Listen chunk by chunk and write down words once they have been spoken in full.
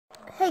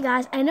Hey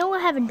guys, I know I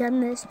haven't done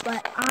this,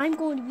 but I'm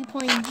going to be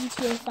playing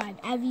GTA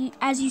 5.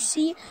 As you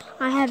see,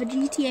 I have a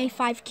GTA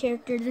 5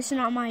 character. This is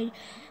not my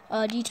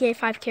GTA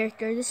 5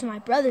 character. This is my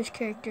brother's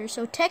character.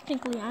 So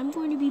technically, I'm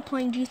going to be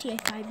playing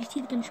GTA 5. You see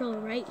the controller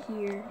right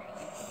here.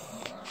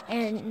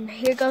 And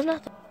here goes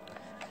nothing.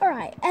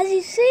 Alright, as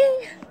you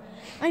see,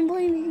 I'm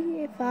playing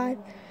GTA 5,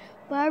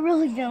 but I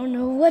really don't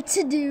know what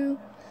to do.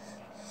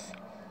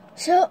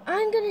 So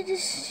I'm going to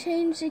just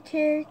change the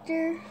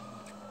character.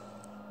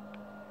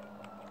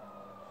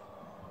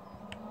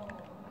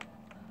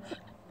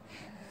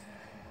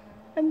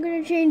 I'm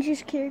gonna change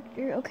this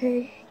character.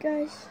 Okay,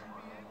 guys.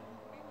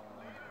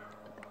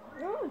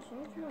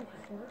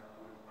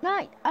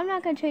 I'm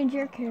not gonna change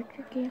your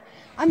character. Okay?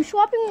 I'm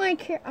swapping my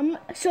character.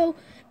 So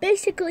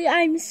basically,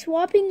 I'm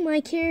swapping my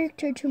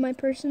character to my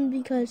person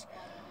because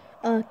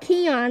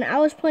Keon. I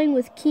was playing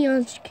with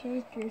Keon's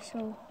character,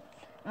 so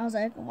I was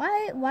like,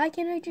 why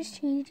can't I just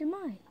change to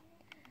mine?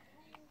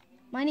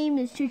 My name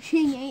is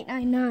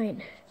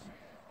Ching899.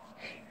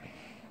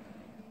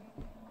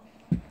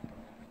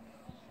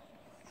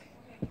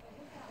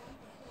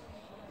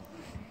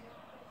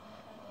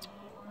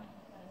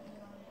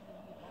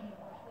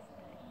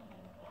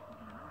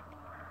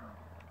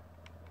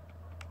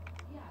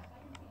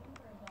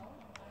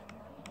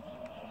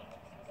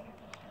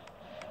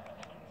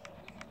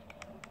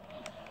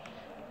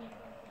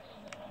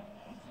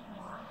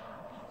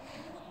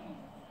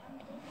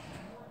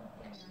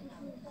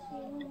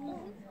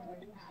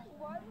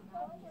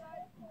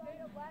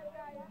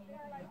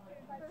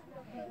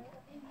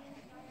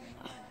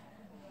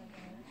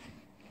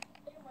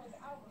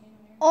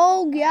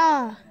 Oh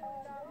yeah.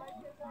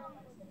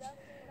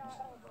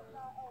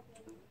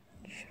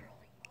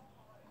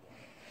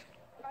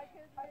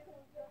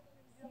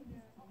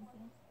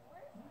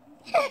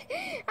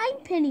 I'm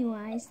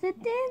Pennywise, the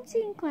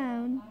dancing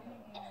clown.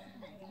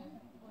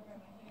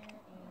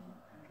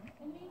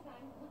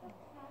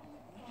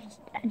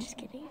 I'm just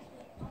kidding.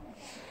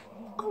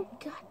 Oh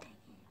god.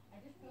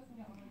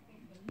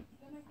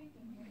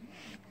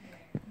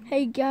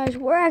 Hey guys,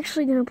 we're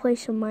actually gonna play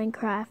some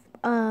Minecraft.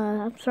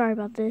 I'm sorry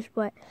about this,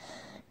 but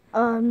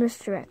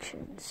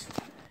misdirections.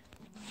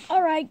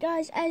 Alright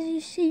guys, as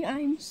you see,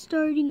 I'm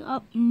starting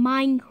up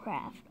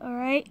Minecraft,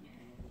 alright?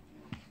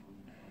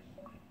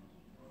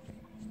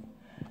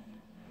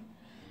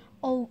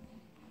 Oh,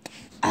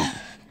 I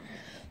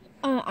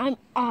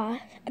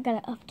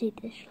gotta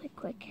update this really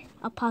quick.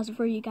 I'll pause it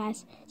for you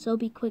guys, so it'll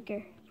be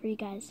quicker for you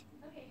guys.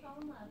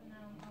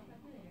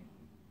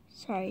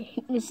 Sorry,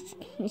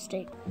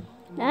 mistake.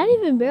 Not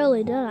even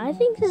barely done. I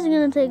think this is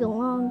gonna take a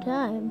long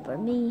time for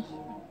me.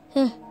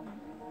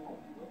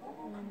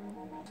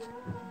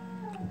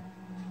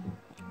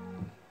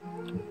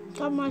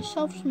 Got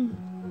myself some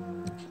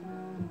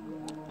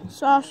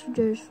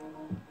sausages.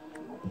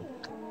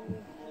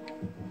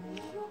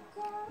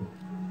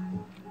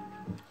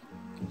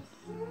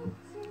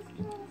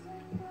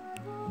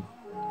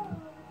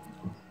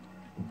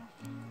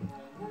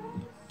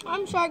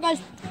 I'm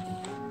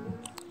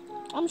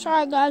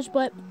sorry guys,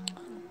 but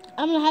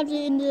I'm gonna have to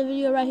end the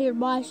video right here.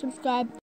 Bye, subscribe.